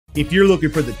If you're looking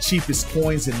for the cheapest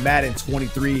coins in Madden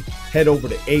 23, head over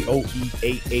to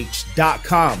AOEAH.com.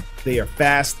 They are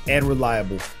fast and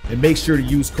reliable. And make sure to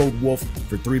use code WOLF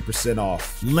for 3%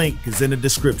 off. Link is in the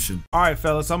description. All right,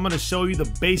 fellas, I'm going to show you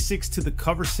the basics to the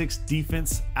cover 6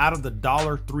 defense out of the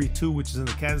 $3.2, which is in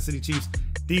the Kansas City Chiefs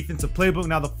defensive playbook.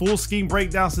 Now, the full scheme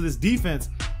breakdowns to this defense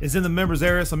is in the members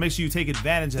area, so make sure you take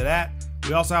advantage of that.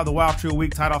 We also have the Wild Trio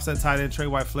Week, tight offset, tight end, trade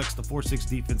wide flex, the 4-6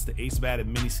 defense, the ace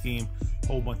Madden mini scheme,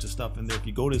 whole bunch of stuff in there. If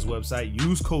you go to his website,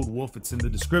 use code WOLF. It's in the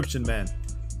description, man.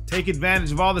 Take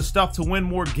advantage of all this stuff to win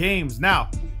more games. Now,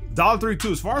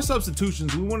 $3.2, as far as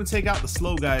substitutions, we want to take out the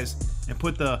slow guys and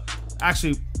put the,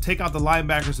 actually take out the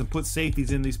linebackers and put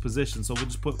safeties in these positions. So we'll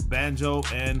just put Banjo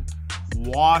and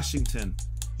Washington.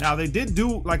 Now, they did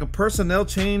do like a personnel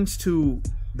change to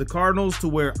the Cardinals to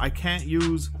where I can't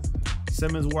use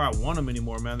Simmons where I want him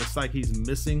anymore, man. It's like he's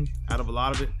missing out of a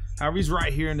lot of it. However, he's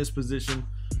right here in this position,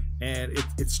 and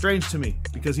it's strange to me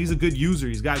because he's a good user.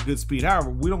 He's got good speed. However,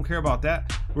 we don't care about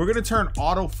that. We're going to turn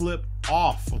auto flip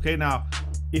off. Okay, now,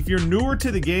 if you're newer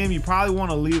to the game, you probably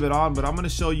want to leave it on, but I'm going to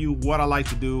show you what I like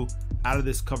to do out of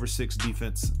this cover 6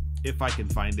 defense. If I can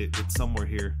find it, it's somewhere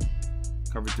here.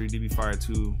 Cover 3, DB fire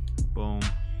 2, boom,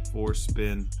 4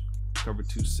 spin, cover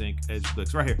 2 sink, edge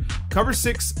blitz, right here. Cover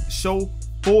 6 show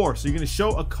 4. So you're going to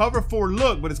show a cover 4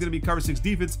 look, but it's going to be cover 6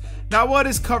 defense. Now, what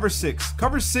is cover 6?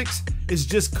 Cover 6 is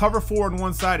just cover 4 on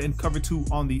one side and cover 2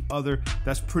 on the other.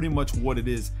 That's pretty much what it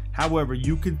is. However,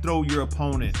 you can throw your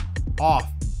opponent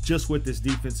off just with this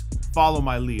defense. Follow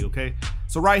my lead, okay?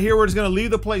 So right here, we're just going to leave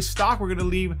the play stock. We're going to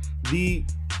leave the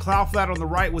cloud flat on the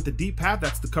right with the deep path.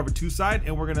 That's the cover 2 side,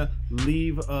 and we're going to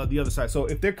leave the other side. So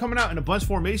if they're coming out in a bunch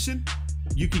formation,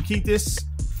 you can keep this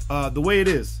the way it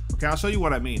is. Okay, I'll show you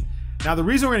what I mean. Now, the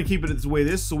reason we're going to keep it the way it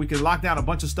is so we can lock down a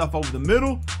bunch of stuff over the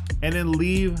middle and then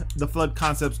leave the flood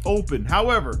concepts open.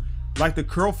 However, like the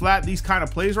curl flat, these kind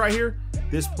of plays right here,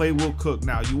 this play will cook.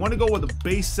 Now, you want to go with a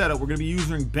base setup. We're going to be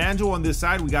using Banjo on this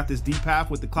side. We got this deep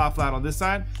path with the cloud flat on this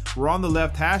side. We're on the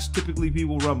left hash. Typically,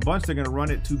 people run bunch. They're going to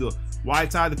run it to the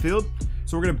wide side of the field.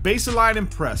 So we're going to base align and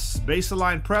press. Base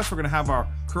align, press. We're going to have our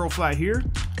curl flat here,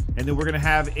 and then we're going to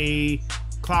have a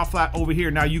cloud flat over here.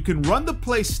 Now, you can run the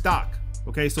play stock.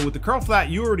 Okay, so with the curl flat,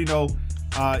 you already know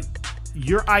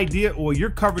your idea or your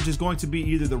coverage is going to be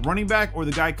either the running back or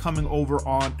the guy coming over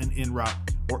on an in route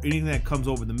or anything that comes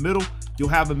over the middle. You'll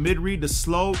have a mid read to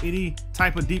slow any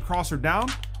type of deep crosser down.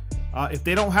 If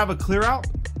they don't have a clear out,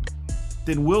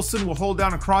 then Wilson will hold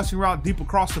down a crossing route deep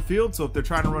across the field. So if they're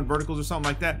trying to run verticals or something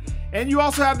like that. And you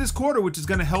also have this quarter, which is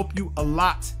going to help you a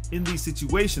lot in these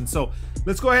situations. So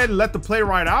let's go ahead and let the play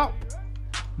ride out.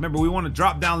 Remember, we want to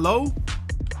drop down low.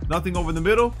 Nothing over the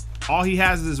middle. All he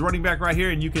has is his running back right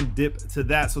here, and you can dip to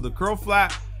that. So the curl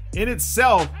flat in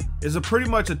itself is pretty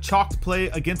much a chalked play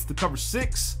against the cover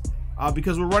 6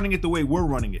 because we're running it the way we're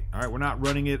running it. All right, we're not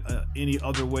running it any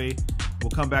other way.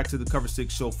 We'll come back to the cover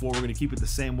 6 show 4. We're going to keep it the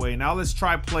same way. Now let's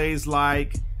try plays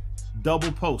like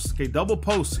double post. Okay, double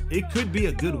post. It could be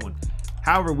a good one.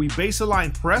 However, we base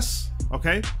align press.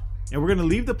 Okay, and we're going to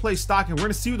leave the play stock, and we're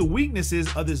going to see what the weakness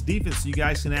is of this defense so you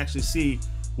guys can actually see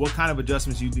what kind of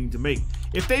adjustments you need to make.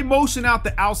 If they motion out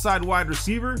the outside wide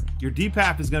receiver, your deep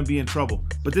path is going to be in trouble.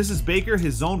 But this is Baker.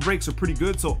 His zone breaks are pretty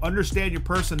good, so understand your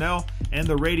personnel and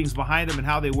the ratings behind them and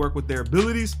how they work with their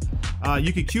abilities.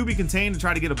 You can QB contain to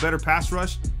try to get a better pass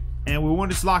rush. And we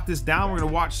want to lock this down. We're going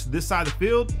to watch this side of the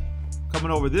field.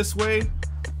 Coming over this way.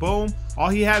 Boom. All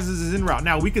he has is his in route.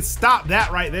 Now, we could stop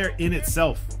that right there in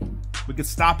itself. We could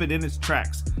stop it in its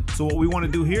tracks. So what we want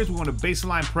to do here is we want to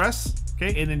baseline press.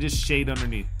 Okay, and then just shade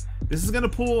underneath. This is going to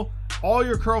pull all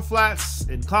your curl flats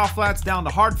and cloud flats down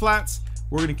to hard flats.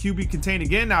 We're going to QB contain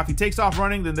again. Now, if he takes off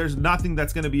running, then there's nothing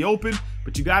that's going to be open.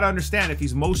 But you got to understand, if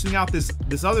he's motioning out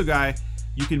this other guy,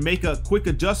 you can make a quick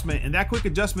adjustment. And that quick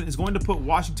adjustment is going to put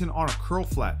Washington on a curl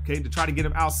flat, okay, to try to get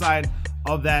him outside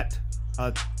of that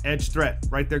edge threat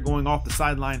right there going off the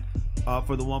sideline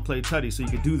for the one play tutty. So you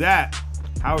can do that.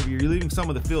 However, you're leaving some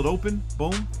of the field open.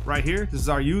 Boom, right here. This is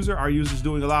our user. Our user's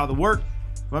doing a lot of the work.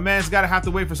 My man's got to have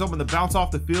to wait for someone to bounce off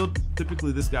the field.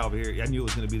 Typically this guy over here. I knew it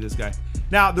was going to be this guy.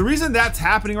 Now, the reason that's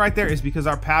happening right there is because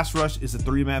our pass rush is a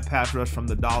 3-man pass rush from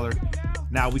the dollar.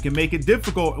 Now, we can make it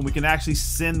difficult, and we can actually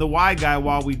send the wide guy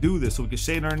while we do this. So we can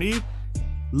shade underneath,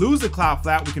 lose the cloud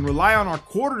flat. We can rely on our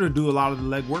quarter to do a lot of the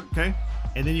leg work, okay?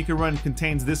 And then you can run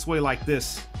contains this way like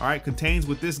this. All right, contains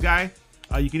with this guy.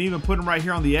 You can even put him right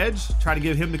here on the edge, try to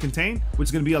give him the contain, which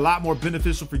is going to be a lot more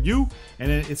beneficial for you. And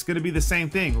then it's going to be the same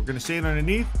thing. We're going to shade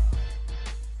underneath.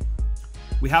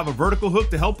 We have a vertical hook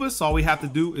to help us. All we have to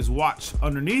do is watch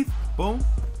underneath. Boom.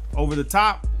 Over the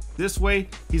top. this way,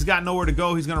 he's got nowhere to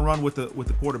go. He's gonna run with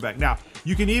the quarterback. Now,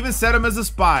 you can even set him as a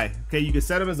spy. Okay, you can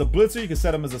set him as a blitzer, you can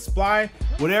set him as a spy,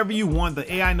 whatever you want.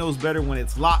 The AI knows better. When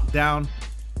it's locked down,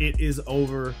 it is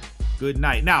over. Good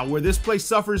night. Now, where this play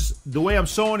suffers, the way I'm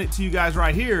showing it to you guys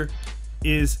right here,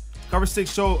 is cover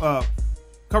six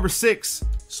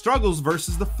struggles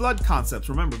versus the flood concepts.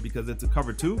 Remember, because it's a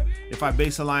cover 2. If I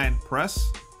base align press,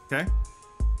 okay,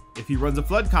 if he runs a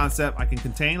flood concept, I can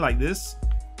contain like this.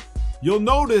 You'll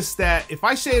notice that if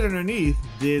I shade underneath,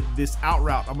 did this out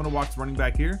route, I'm gonna watch the running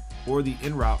back here, or the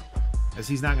in route, as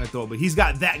he's not gonna throw it, but he's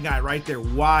got that guy right there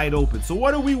wide open. So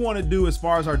what do we want to do as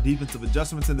far as our defensive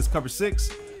adjustments in this cover 6?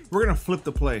 We're gonna flip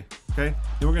the play, okay?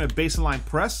 Then we're gonna baseline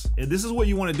press, and this is what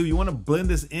you want to do. You want to blend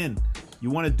this in. You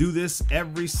want to do this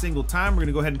every single time. We're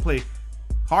gonna go ahead and play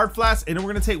hard flats, and then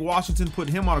we're gonna take Washington, put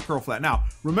him on a curl flat. Now,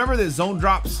 remember that zone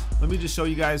drops. Let me just show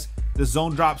you guys the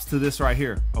zone drops to this right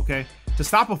here, okay? To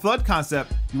stop a flood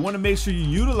concept, you want to make sure you're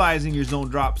utilizing your zone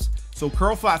drops. So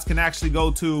curl flats can actually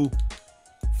go to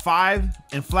 5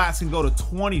 and flats can go to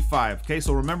 25, okay?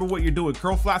 So remember what you're doing.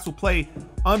 Curl flats will play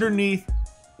underneath,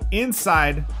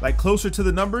 inside, like closer to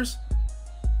the numbers.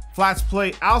 Flats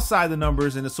play outside the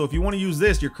numbers, and so if you want to use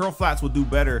this, your curl flats will do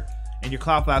better, and your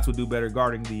cloud flats will do better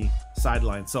guarding the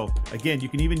sideline. So again, you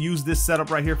can even use this setup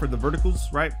right here for the verticals,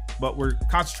 right? But we're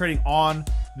concentrating on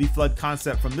the flood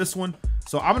concept from this one.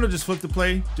 So I'm gonna just flip the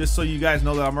play, just so you guys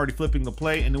know that I'm already flipping the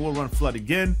play, and then we'll run flood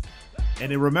again.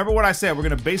 And then remember what I said, we're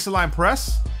gonna baseline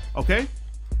press, okay?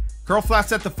 Curl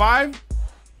flats at the 5.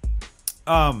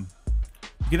 You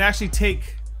can actually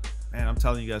take, man, I'm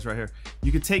telling you guys right here,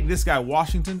 you could take this guy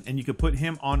Washington, and you could put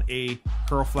him on a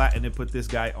curl flat, and then put this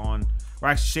guy on, or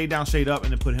actually shade down, shade up,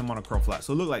 and then put him on a curl flat.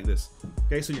 So look like this.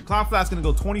 Okay, so your cloud flat's gonna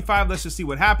go 25. Let's just see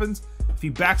what happens. If he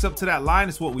backs up to that line,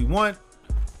 it's what we want.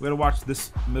 We gotta watch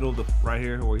this middle right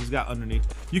here, where he's got underneath.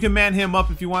 You can man him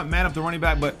up if you want, man up the running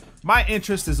back, but my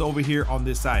interest is over here on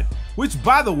this side. Which,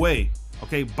 by the way,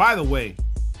 okay, by the way,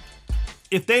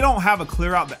 if they don't have a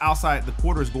clear out the outside, the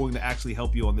quarter is going to actually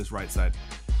help you on this right side.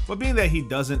 But being that he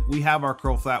doesn't, we have our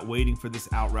curl flat waiting for this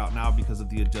out route now because of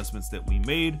the adjustments that we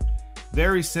made.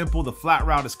 Very simple, the flat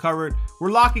route is covered.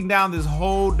 We're locking down this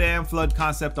whole damn flood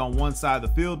concept on one side of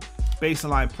the field.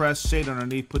 Baseline press, shade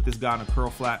underneath, put this guy on a curl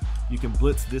flat. You can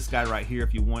blitz this guy right here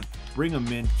if you want. Bring him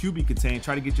in, QB contain,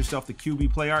 try to get yourself the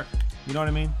QB play art. You know what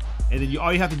I mean? And then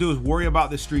all you have to do is worry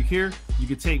about this streak here. You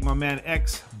can take my man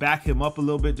X, back him up a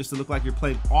little bit just to look like you're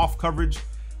playing off coverage.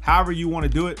 However you want to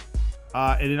do it.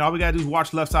 And then all we gotta do is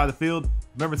watch left side of the field.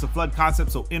 Remember, it's a flood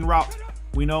concept, so in route,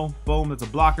 we know, boom, it's a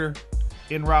blocker.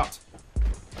 In route,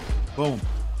 boom,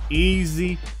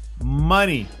 easy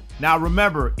money. Now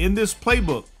remember, in this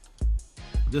playbook,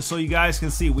 just so you guys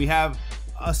can see, we have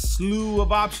a slew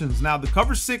of options. Now the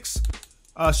cover 6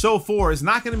 show 4 is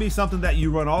not going to be something that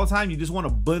you run all the time. You just want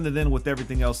to blend it in with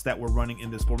everything else that we're running in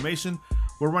this formation.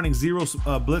 We're running zero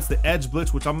blitz, the edge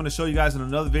blitz, which I'm going to show you guys in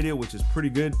another video, which is pretty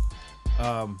good.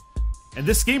 And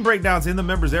this scheme breakdown's in the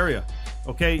members area.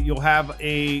 Okay, you'll have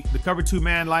the cover 2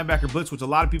 man linebacker blitz, which a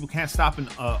lot of people can't stop in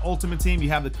ultimate team. You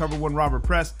have the cover 1 robber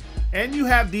press, and you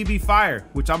have DB fire,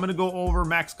 which I'm going to go over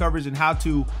max coverage and how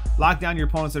to lock down your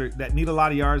opponents that need a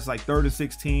lot of yards, like 3rd and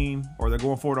 16, or they're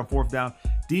going forward on 4th down.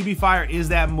 DB fire is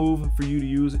that move for you to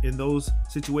use in those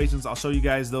situations. I'll show you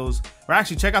guys those, or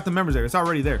actually check out the members area. It's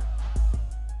already there.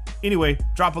 Anyway,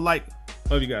 drop a like.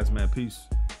 Love you guys, man. Peace.